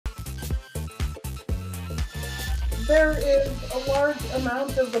there is a large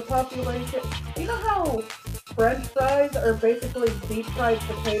amount of the population. You know how French fries are basically deep fried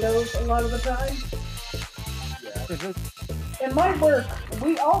potatoes a lot of the time? Yeah. In my work,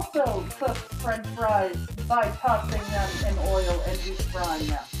 we also cook French fries by tossing them in oil and deep frying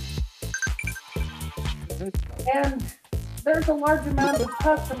them. And there's a large amount of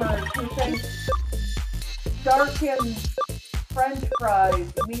customers who think darkened French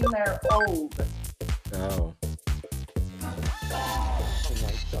fries mean they're old. Oh. Oh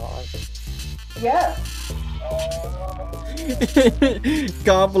my god. Yes.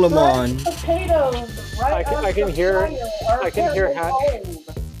 Gobble 'em on. French potatoes right out I can the hear fire are I can hear fairly Hatch. old.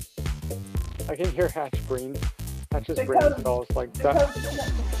 I can hear Hatch's brain Because- calls like that.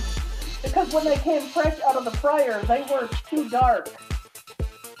 Because when they came fresh out of the fryer, they were too dark.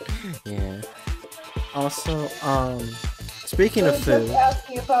 Yeah. Also, speaking of So food. just ask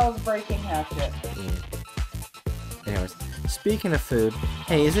me if I was breaking Hatchet. Yeah. Anyways, speaking of food,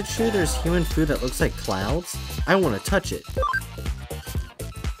 hey, is it true there's human food that looks like clouds? I want to touch it.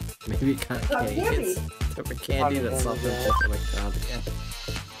 Maybe kind of candy. Candy. It's a candy that's something Yeah. just like clouds again.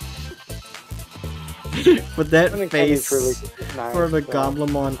 But that I think face candy's really nice, for the so-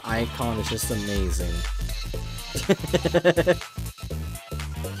 Goblimon icon is just amazing.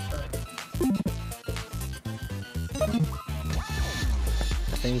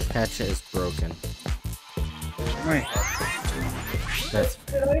 I think Hatchet is broken. Right. That's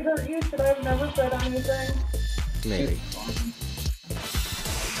Did I hurt you? Should I have never said anything? maybe.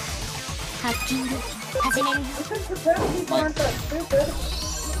 You can pretend people aren't that stupid.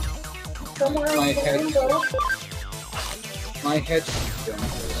 Somewhere My else head. in the window. My head's done.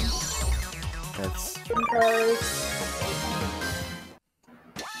 That's Okay.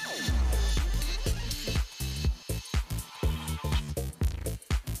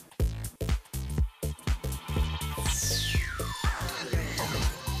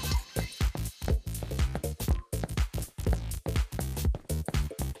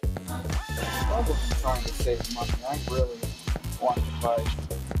 I wasn't trying to save money. I really want to buy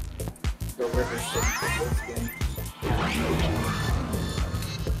the River City for this game.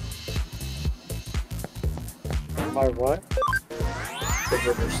 My what? The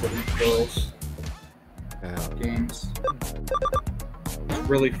River City Girls um, games. It's a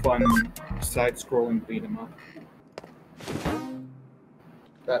really fun side-scrolling beat 'em up.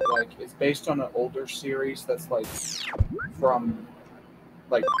 That is based on an older series that's from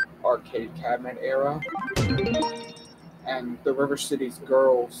arcade cabinet era, and the River City's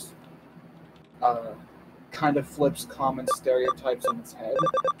Girls kind of flips common stereotypes on its head,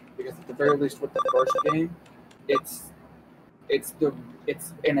 because at the very least with the first game, it's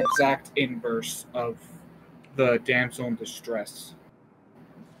an exact inverse of the damsel in distress.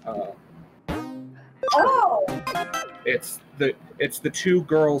 Oh! It's the two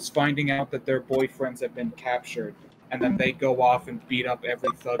girls finding out that their boyfriends have been captured, and then they go off and beat up every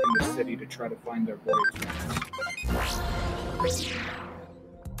thug in the city to try to find their boyfriends.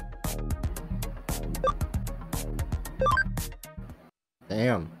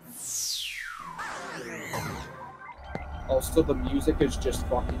 damn. Also, the music is just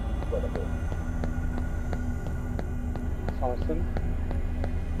fucking incredible. Awesome.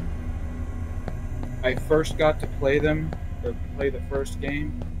 I first got to play the first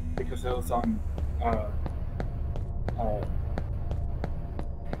game because it was on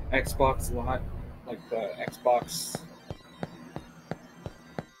Xbox Live, the Xbox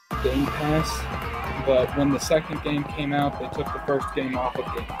Game Pass. But when the second game came out, they took the first game off of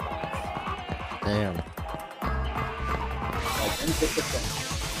Game Pass. Damn. I didn't get the thing.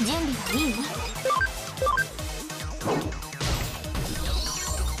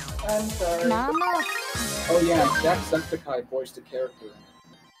 I'm sorry. Oh yeah, Jacksepticeye voiced a character.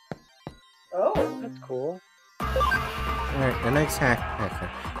 Oh. That's cool. Alright, the next hacker.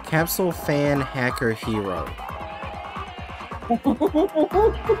 Capsule Fan Hacker Hero.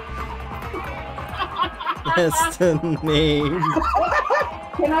 That's the name.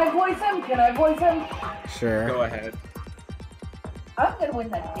 Can I voice him? Can I voice him? Sure. Go ahead. I'm gonna win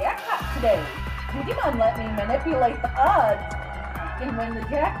the jackpot today. Would you mind let me manipulate the odds? I can win the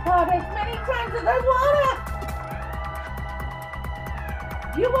jackpot as many times as I wanna.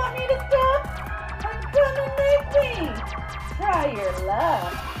 You want me to stop? Then come and make me. Try your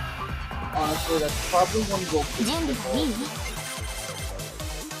luck. Honestly, that's probably one you'll be.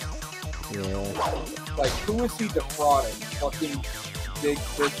 Yeah. Who is he defrauding? Fucking big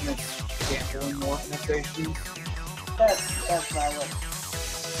business gambling organizations? That's valid.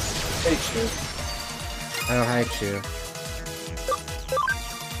 Hey, Stu. Oh, hi, Chew.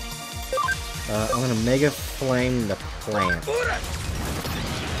 I'm gonna Mega Flame the plant.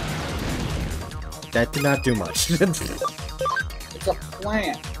 That did not do much. It's a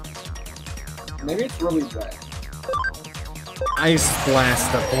plant. Maybe it's really red. Ice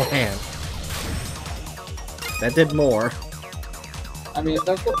Blast the plant. That did more. I mean, it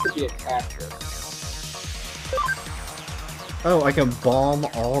does look to be a cactus. Oh, I can bomb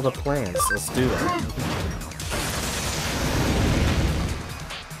all the plants. Let's do that.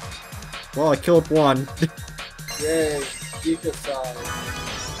 Well, I killed one. Yay, Decicide.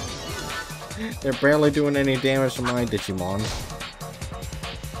 They're barely doing any damage to my Digimon.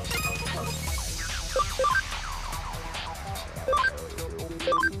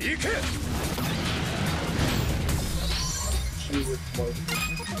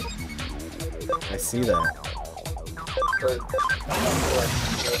 I see that.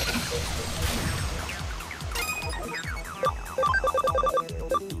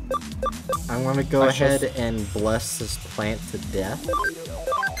 I'm gonna go ahead and bless this plant to death.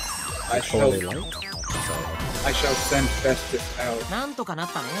 I Totally like. I shall send Festus out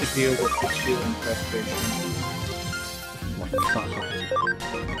to deal with the Chew infestation.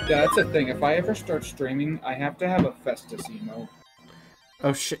 Yeah, that's the thing. If I ever start streaming, I have to have a Festus emote.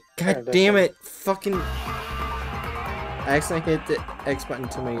 Oh shit. God damn it. Fucking. I accidentally hit the X button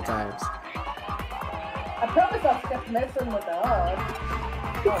too many times. I promise I'll stop messing with the odds.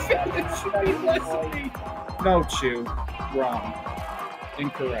 It should be less of me. No, Chew. Wrong.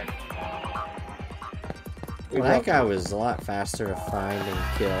 Incorrect. Well, that guy was a lot faster to find and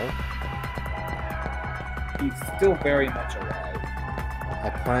kill. He's still very much alive. I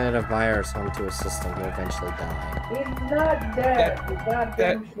planted a virus onto his system. He'll eventually die. He's not dead. He's not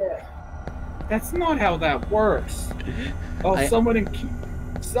doing shit. That's not how that works. Oh, someone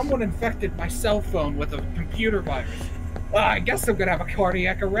infected my cell phone with a computer virus. Well, I guess I'm gonna have a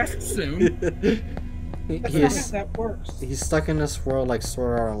cardiac arrest soon. That's not how that works. He's stuck in this world like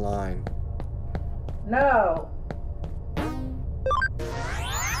Sword Art Online. No.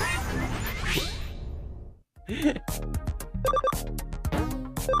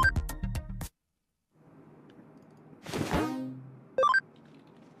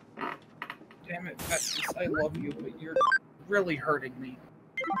 Damn it, Festus, I love you, but you're really hurting me.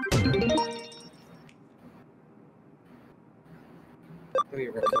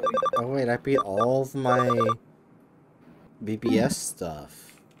 Oh wait, I beat all of my BBS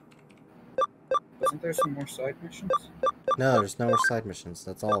stuff. Wasn't there some more side missions? No, there's no more side missions.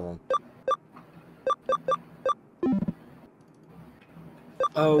 That's all of them.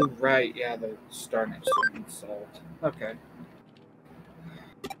 Oh, right, yeah, the Star Next to being solved. Okay.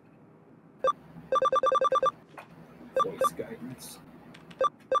 Voice guidance.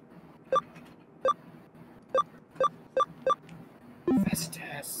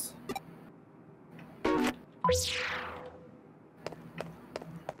 Festus.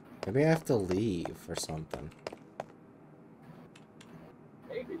 Maybe I have to leave or something.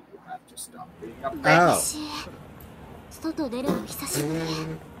 Maybe you have to stop being a Oh.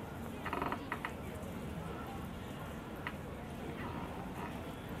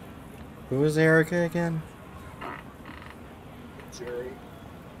 Who is Erica again? Jerry.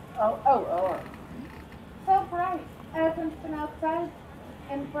 Oh. So bright. Hasn't been outside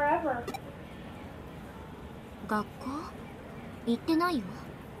in forever. 学校行ってないよ。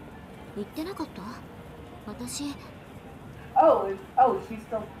行ってなかった？私。Oh, she's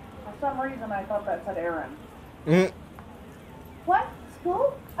still. For some reason, I thought that said Aaron. What?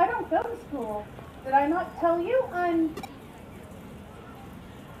 School? I don't go to school. Did I not tell you? I'm.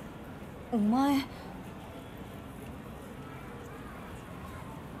 お前。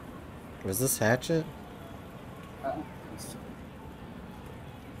 Was this Hatchet?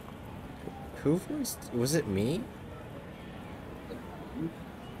 Who voiced? Was it me?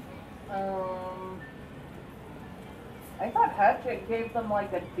 I thought Hatchet gave them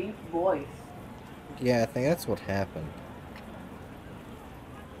like a deep voice. Yeah, I think that's what happened.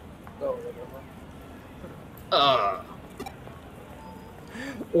 Oh,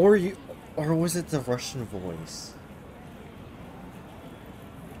 whatever. Or was it the Russian voice?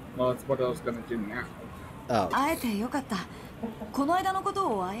 Well, that's what I was gonna do now. Oh. 会えてよかった。この間のこと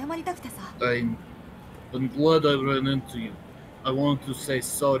を謝りたくてさ。I'm glad I ran into you. I want to say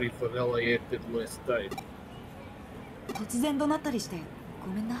sorry for how I acted last time. 突然怒鳴ったりして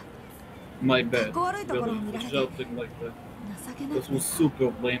ごめんな。 My bad. かっこ悪いところを見られて Shouting like that. 情けな This くて was さ。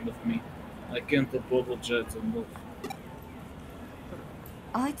 super lame of me. I can't apologize enough.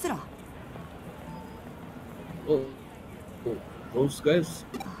 あいつら。 Oh, those guys?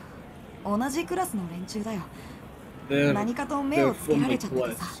 同じクラスの連中だよ。 They're 何かと目をつけ from ら my れちゃって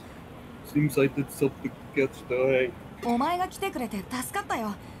てさ。 class. Seems I did something to catch the eye. お前が来てくれて助かった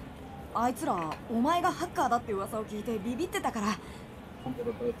よ。あいつらお前がハッカーだって噂を聞いてビビってたから。 What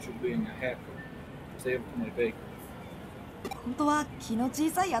about you being a hacker? Say it to my baker. 本当は気の小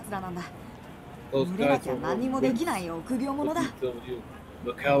さい奴らなんだ。 Those 群れな guys きゃ are 何もできない臆病者 Let だ。 me tell you,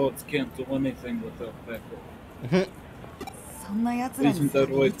 the cowards can't do anything without backup. そんな奴らに Isn't され that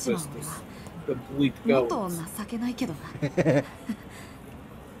る right, 一番 Festus? Complete はもっと cowards. 情けないけどな。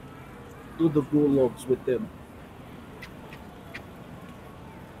 Do the gulags with them.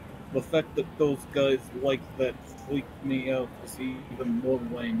 The fact that those guys like that freaked me out is even more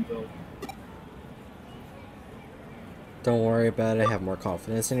lame, though. Don't worry about it. Have more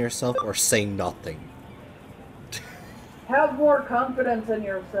confidence in yourself or say nothing. Have more confidence in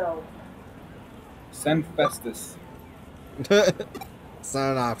yourself. Send Festus. It's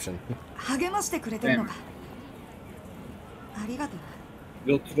not an option. 励ましてくれてるのか。ありがとう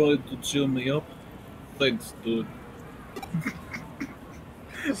You tried to cheer me up? Thanks, dude.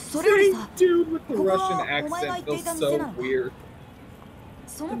 な。それよりさ、 Dude with the ここは Russian お前が accent 言っていた feels 店 so なのか。 weird.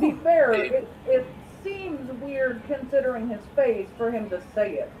 そ To の be 子、 fair, it seems weird considering his face for him to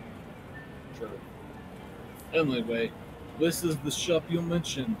say it. Sure. Anyway, this is the shop you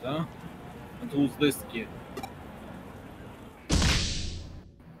mentioned, huh? And who's this kid?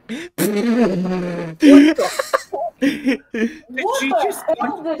 What she the just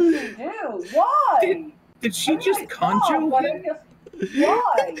hell did she do? Why? Did she I just mean, conjure oh, but him? why?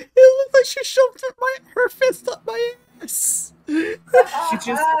 It looked like she shoved her fist up my ass. She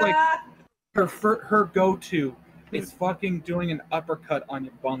just, like, her go-to is fucking doing an uppercut on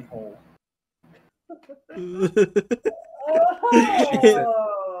your bunghole.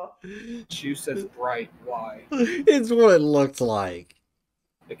 Oh. She says bright, why? It's what it looked like.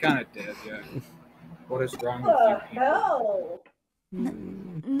 It kinda did, yeah. What is wrong What with you the people? hell?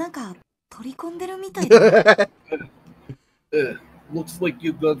 なんか取り込んでるみたいだ。 Looks like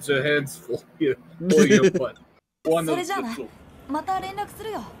you got your hands full here. Or your butt. One of the それじゃあな。 two. また連絡す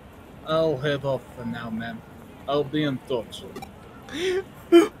るよ。 I'll head off for now, man. I'll be in touch.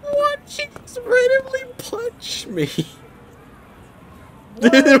 What? She just randomly punched me.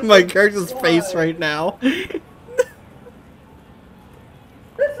 My character's face right now.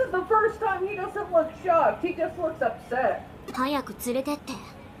 This is the first time he doesn't look shocked. He just looks upset. 早く連れてって。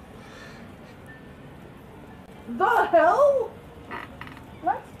 The hell?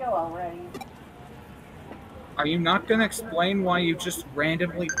 Let's go already. Are you not gonna explain why you just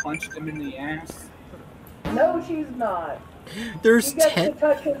randomly punched him in the ass? No, she's not. There's She gets to 10.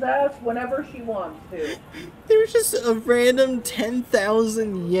 touch his ass whenever she wants to. There's just a random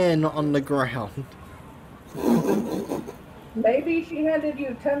 10,000 yen on the ground. Maybe she handed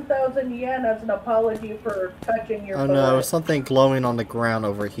you 10,000 yen as an apology for touching your Oh butt. no, something glowing on the ground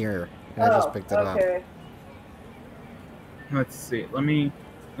over here. And I just picked it up. Okay. Let's see. Let me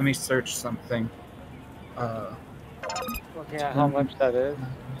search something. Looking at how much that is,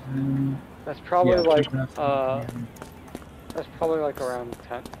 that's probably like that's probably like around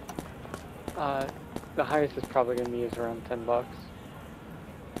 10. The highest is probably gonna be is around $10.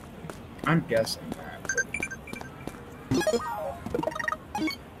 I'm guessing that.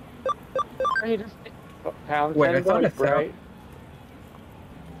 Or you just pound Wait, I thought $10, I found- right?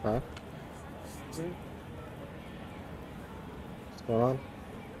 Huh? What's going on?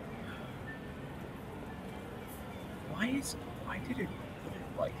 Why did it put it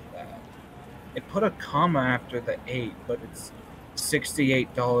like that? It put a comma after the 8, but it's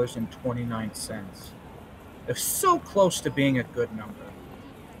 $68.29. It's so close to being a good number.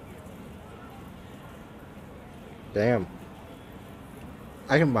 Damn.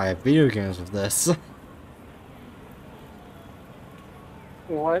 I can buy video games with this.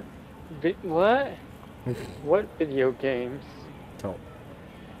 What? What? What video games? Don't.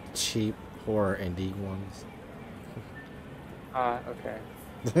 Cheap, poor indie ones. Okay.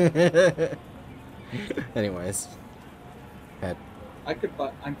 Anyways.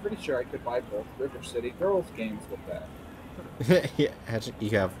 I'm pretty sure I could buy both River City Girls games with that. Yeah,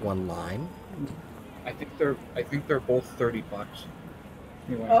 you have one line. I think they're both $30.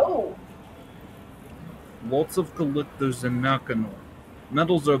 Anyway. Oh. Lots of collectors in Nakano.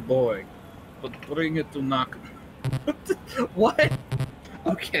 Medals are boring, but bring it to Nakano. What?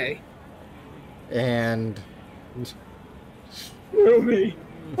 Okay. And Rumi,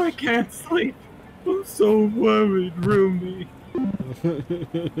 I can't sleep. I'm so worried, Rumi. I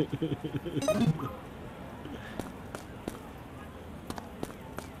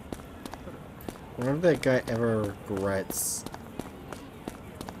wonder if that guy ever regrets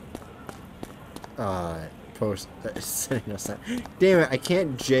post sitting outside. Damn it! I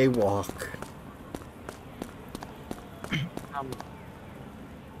can't jaywalk.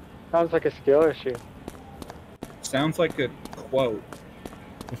 Sounds like a skill issue. Sounds like a quote.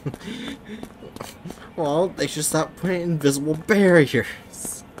 Well, they should stop putting invisible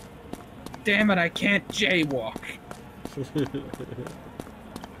barriers. Damn it! I can't jaywalk.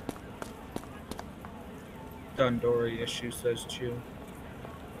 Dundori issue, says Chew.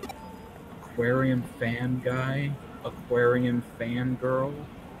 Aquarium fan guy? Aquarium fan girl?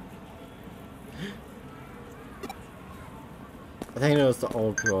 I think it was the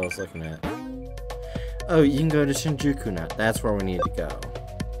old girl I was looking at. Oh, you can go to Shinjuku now. That's where we need to go.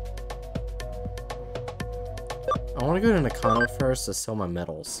 I want to go to Nakano first to sell my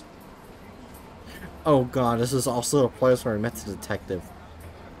medals. Oh god, this is also a place where I met the detective.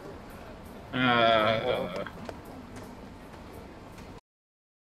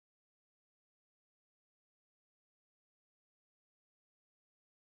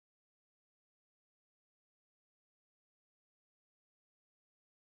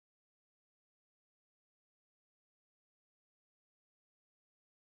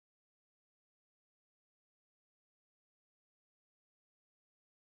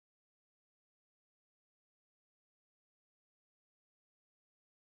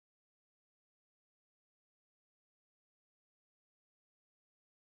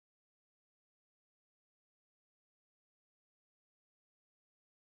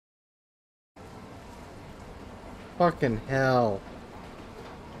 Fucking hell.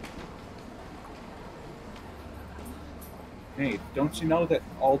 Hey, don't you know that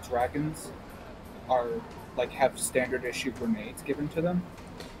all dragons are, like, have standard issue grenades given to them?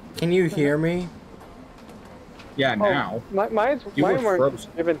 Can you hear me? Yeah, now. Mine You were weren't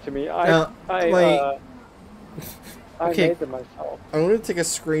frozen. given to me. Wait. I Okay. made them myself. I'm gonna take a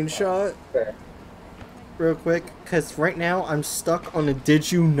screenshot There. real quick, because right now I'm stuck on a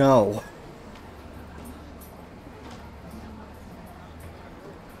did you know?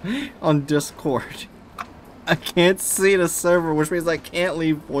 On Discord. I can't see the server, which means I can't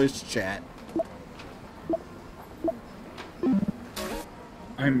leave voice chat.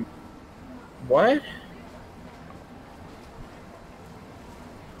 What?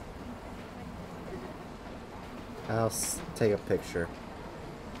 I'll take a picture.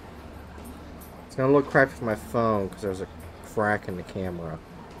 It's gonna look crappy for my phone because there's a crack in the camera.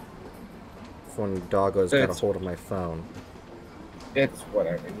 When Doggo's got a hold of my phone. It's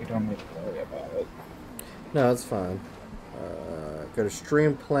whatever. You don't need to worry about it. No, it's fine. Go to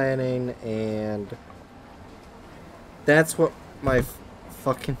stream planning, and that's what my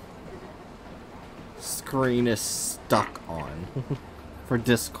fucking screen is stuck on for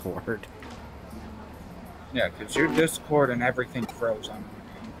Discord. Yeah, because your Discord and everything froze on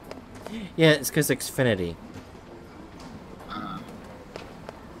me. Yeah, it's because Xfinity.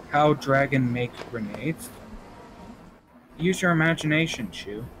 How dragon make grenades? Use your imagination,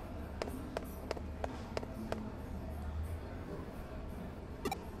 Chew.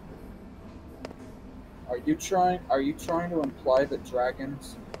 Are you trying to imply that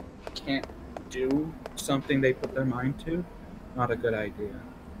dragons can't do something they put their mind to? Not a good idea.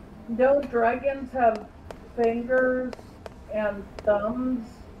 Don't dragons have fingers and thumbs?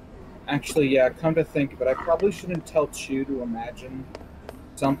 Actually, yeah, come to think of it, I probably shouldn't tell Chew to imagine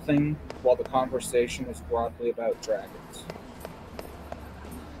something while the conversation is broadly about dragons.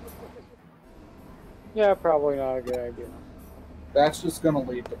 Yeah, probably not a good idea. That's just gonna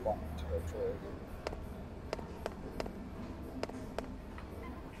lead to bomb territory.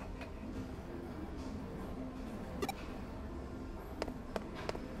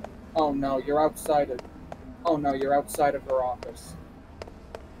 Oh no, you're outside of her office.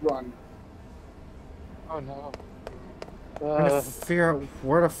 Run. Oh no. I'm trying to figure out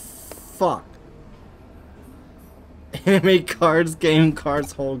where the fuck. Anime cards, game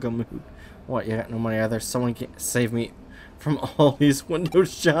cards, Holga mood. What, you got no money either? Someone can save me from all these window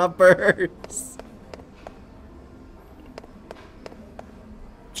shoppers.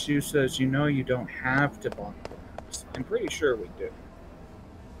 Chew says, you know you don't have to bomb them. I'm pretty sure we do.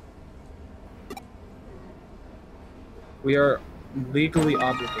 We are legally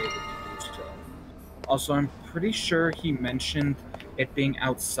obligated to do so. Also, I'm pretty sure he mentioned it being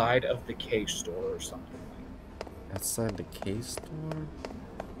outside of the K store or something. Outside the K store?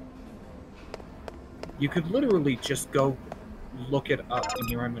 You could literally just go look it up in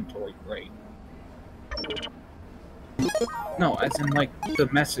your inventory, right? No, as in, like, the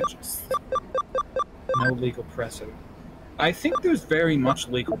messages. No legal precedent. I think there's very much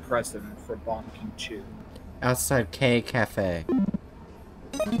legal precedent for bonking Chew. Outside K Cafe.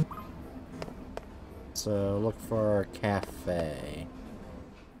 So look for a cafe.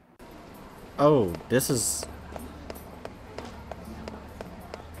 Oh, this is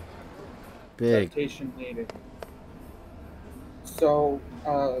big. Citation needed. So,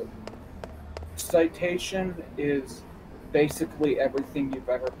 citation is basically everything you've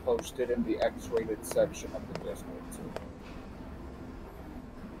ever posted in the X-rated section of the Discord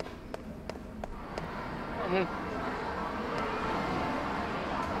server.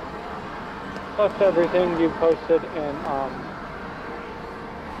 Plus everything you posted in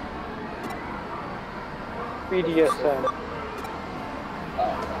BDSM.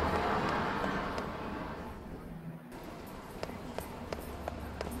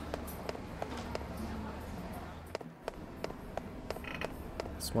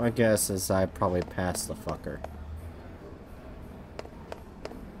 So my guess is I probably passed the fucker.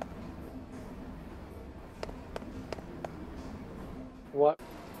 What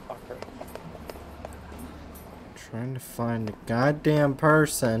fucker? Trying to find a goddamn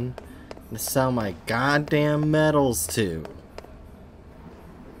person to sell my goddamn medals to.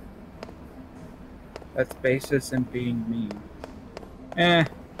 That's basis in being mean.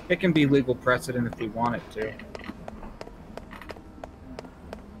 It can be legal precedent if we want it to.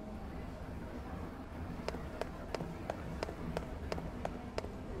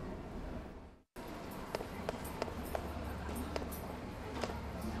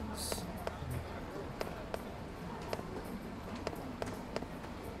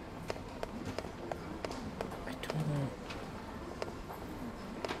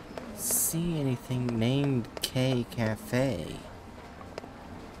 See anything named K Cafe.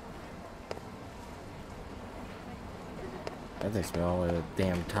 That takes me all the way to the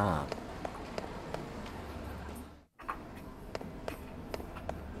damn top.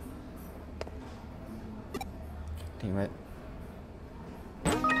 Damn it.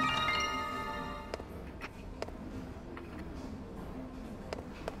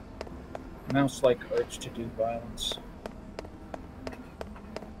 Mouse-like urge to do violence.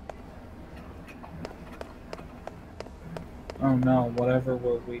 Oh no, whatever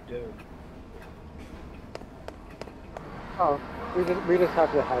will we do? Oh, we just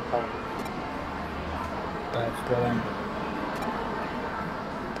have to have fun. That's what I'm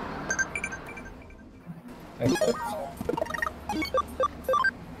doing.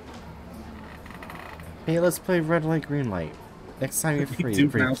 Hey, let's play red light, green light. Next time you're free,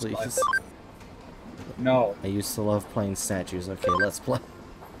 Do free, mouse please. life. No. I used to love playing statues. Okay, let's play.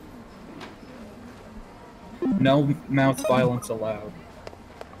 No mouse violence allowed.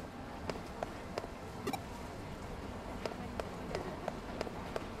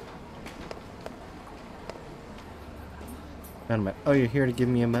 Oh, you're here to give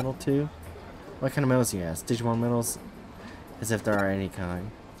me a medal too? What kind of medals do you ask? Digimon medals? As if there are any kind.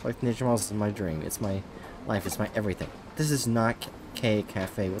 Like Digimon is my dream. It's my life. It's my everything. This is not K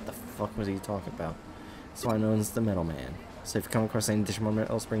Cafe. What the fuck was he talking about? So I know it's the middleman. So if you come across any Digimon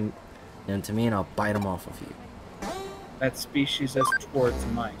medals, bring them to me and I'll bite them off of you. That species is towards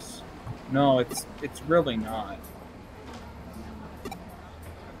mice. No, it's really not.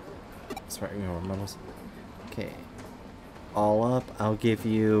 That's right, more medals. Okay. All up, I'll give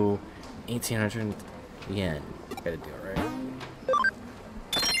you 1,800 yen. Gotta do it right.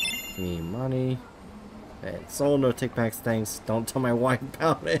 Give me money. And sold, no takebacks, thanks. Don't tell my wife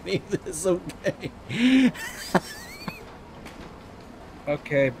about any of this, okay?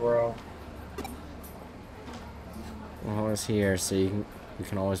 Okay, bro. I'm always here, so you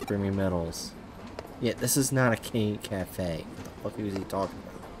can always bring me medals. Yeah, this is not a K Cafe. What the fuck is he talking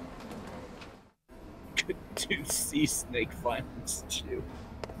about? Could do sea snake violence too.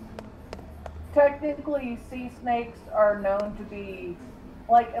 Technically, sea snakes are known to be,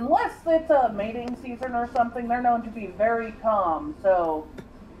 like, unless it's a mating season or something, they're known to be very calm, so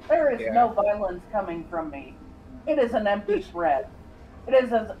there is no violence coming from me. It is an empty shred. It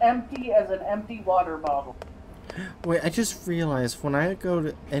is as empty as an empty water bottle. Wait, I just realized when I go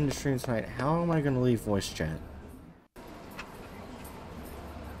to end the stream tonight, how am I going to leave voice chat?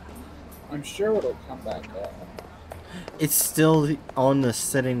 I'm sure it'll come back up. It's still on the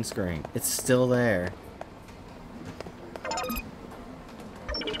setting screen. It's still there.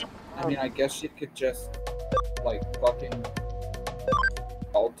 I mean, I guess you could just, like, fucking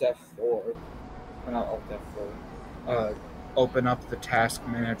Alt F4, or not Alt F4, open up the task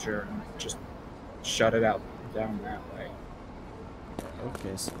manager and just shut it out down that way.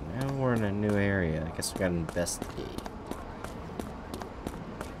 Okay, so now we're in a new area. I guess we gotta investigate.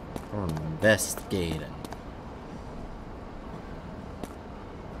 We're investigating.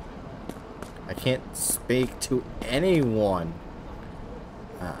 I can't speak to anyone.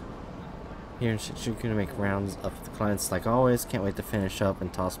 Here in Shinjuku to make rounds of the clients like always. Can't wait to finish up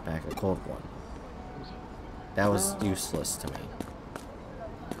and toss back a cold one. That was useless to me.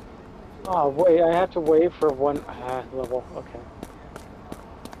 Oh, wait, I have to wait for one level. Okay.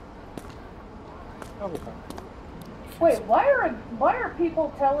 I'll be fine. Wait, why are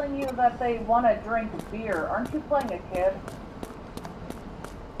people telling you that they want to drink beer? Aren't you playing a kid?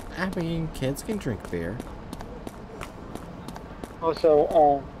 I mean, kids can drink beer.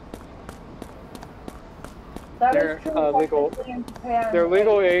 Also, That they're is true legal. in Japan. Their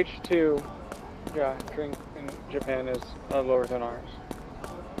legal age to drink in Japan is lower than ours.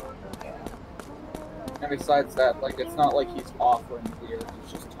 And besides that, like, it's not like he's offering beer,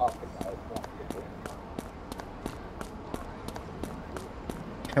 he's just talking about it.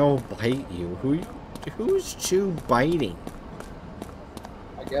 He'll bite you. Who's Chew biting?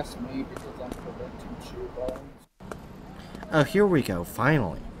 I guess me, because I'm preventing chew bones. Oh, here we go,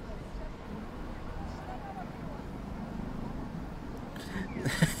 finally.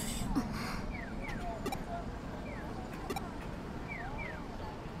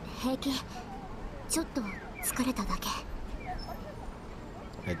 A.K.A. ちょっと疲れただけ。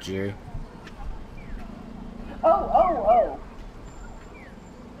Hey, Jerry. Oh.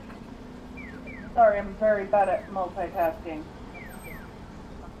 Sorry, I'm very bad at multitasking.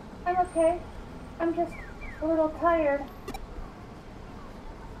 I'm okay. I'm just a little tired.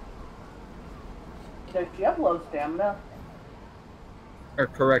 Does she have low stamina? Or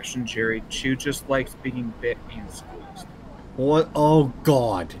correction, Jerry. Chew just likes being bit and squeezed. What? Oh,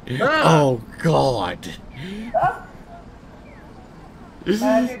 God. Oh, God.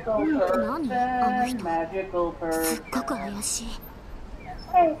 Magical person, magical すっ person. ごく怪しい。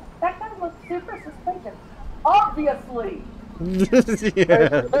 Hey, that guy looks super suspicious. Obviously!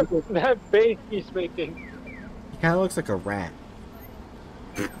 Yeah. That face he's making. He kind of looks like a rat.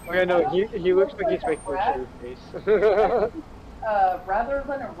 Okay, no, he looks like he's making a true face. Rather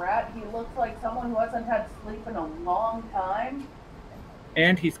than a rat, he looks like someone who hasn't had sleep in a long time.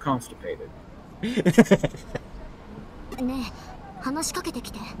 And he's constipated. ねえ、話しかけて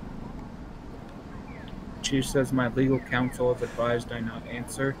きて。 Chew says my legal counsel has advised I not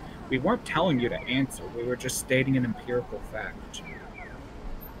answer. We weren't telling you to answer. We were just stating an empirical fact.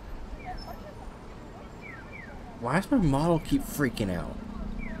 Why does my model keep freaking out?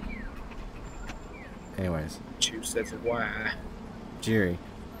 Anyways. Chew says why. Jerry.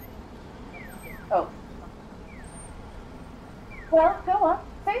 Oh. Well, go on.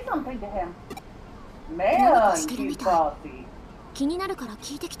 Say something to him. Man, he's bossy. 気になるから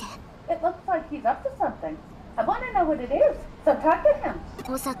聞いてきて。 It looks like he's up to something. I want to know what it is, so talk to him.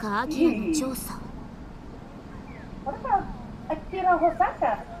 小坂明の調査。 What about Akira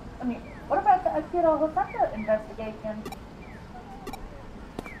Hosaka? I mean, what about the Akira Hosaka investigation?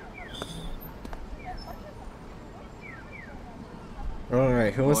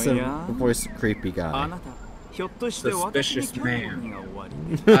 Alright, who wants to voice the creepy guy? Suspicious man.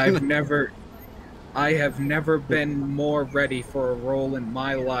 I have never been more ready for a role in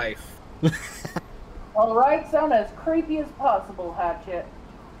my life. Alright, sound as creepy as possible, Hatchet.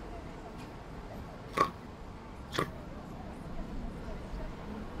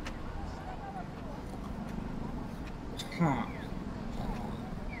 Huh.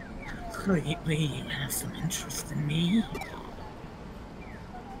 Lately, you have some interest in me?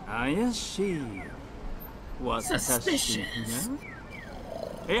 怪しい。私しい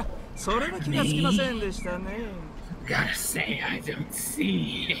な。いや、それは気がつきませんでしたね。Gotta say, I don't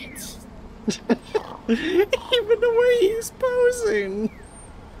see it. Even the way he's posing.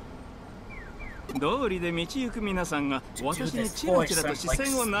 道理で道行く皆さんが私にチラチラと視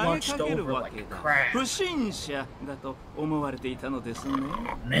線を投げかけるわけだ。不審者だと思われていたのですね。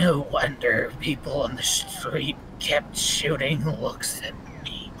No wonder people on the street kept shooting looks at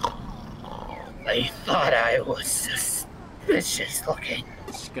me. They thought I was suspicious looking.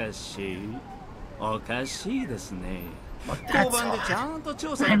 しかし、おかしいですね。 But 交 that's 番で all. ちゃんと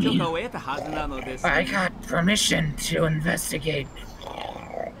調査の許可を得たはずなのです。 I got permission to investigate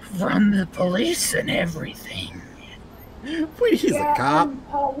from the police and everything. Wait, he's yeah, a cop? I'm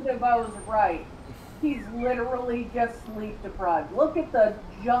positive I was right. He's literally just sleep deprived. Look at the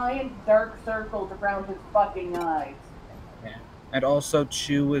giant dark circles around his fucking eyes. Yeah. And also,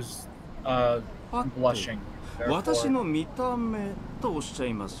 Chew is blushing. 私の見た目とおっしゃ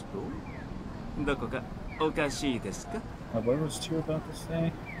いますと、どこかおかしいですか? What was Chew about to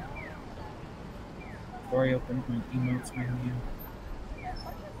say? Before I open my emotes menu.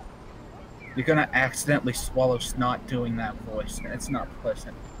 You're gonna accidentally swallow snot doing that voice, and it's not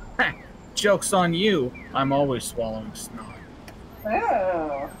pleasant. Ha! Joke's on you! I'm always swallowing snot.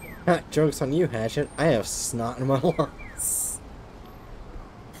 Oh. Joke's on you, Hatchet. I have snot in my lungs.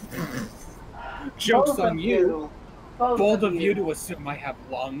 Joke's on you. Both of you to assume I have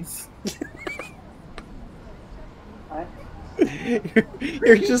lungs. What?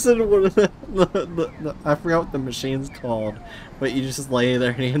 You're just in one of the I forgot what the machine's called, but you just lay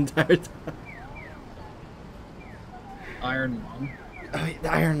there the entire time. Iron lung. Oh,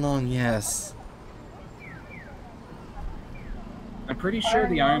 the iron lung, yes. I'm pretty sure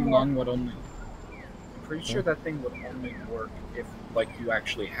the iron lung would only. I'm pretty sure that thing would only work if, like, you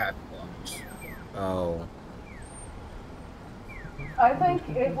actually had lungs. Oh. I think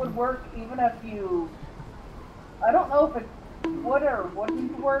it would work even if you. I don't know if it would or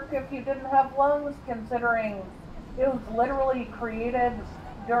wouldn't work if you didn't have lungs, considering it was literally created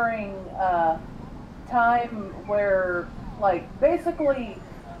during a time where, like, basically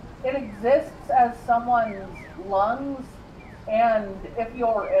it exists as someone's lungs, and if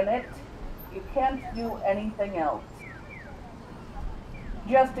you're in it, you can't do anything else.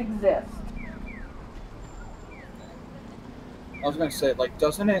 Just exist. I was gonna say, like,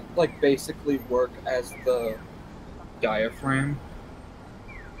 doesn't it, like, basically work as the diaphragm?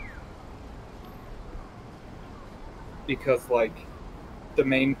 Because, like, the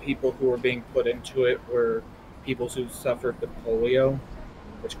main people who were being put into it were people who suffered with polio,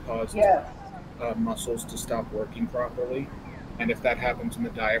 which caused muscles to stop working properly. And if that happens in the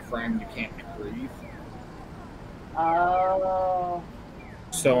diaphragm, you can't breathe. Oh.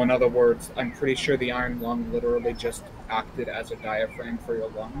 So, in other words, I'm pretty sure the iron lung literally just acted as a diaphragm for your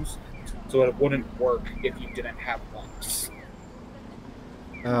lungs, so it wouldn't work if you didn't have lungs.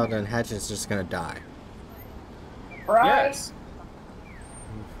 Oh, then Hatchet's just gonna die. Right? Yes.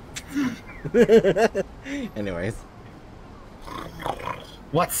 Anyways.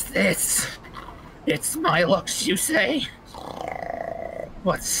 What's this? It's my looks, you say?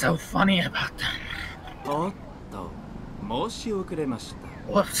 What's so funny about them?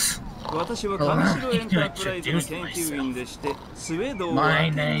 Whoops. Allow me to introduce myself. My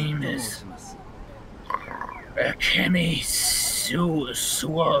name is A.K.A.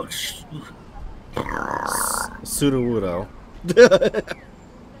 Sudowoodo.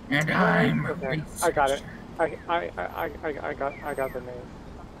 And I'm okay. I got it. I got the name.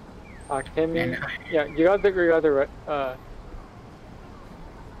 Kimmy. Yeah, you got the other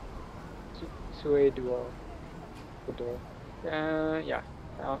Sueduo. Yeah.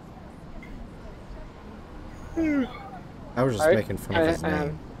 I was just making fun of his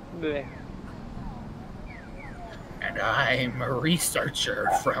name. And I'm a researcher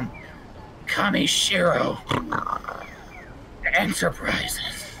from Kamishiro Enterprises.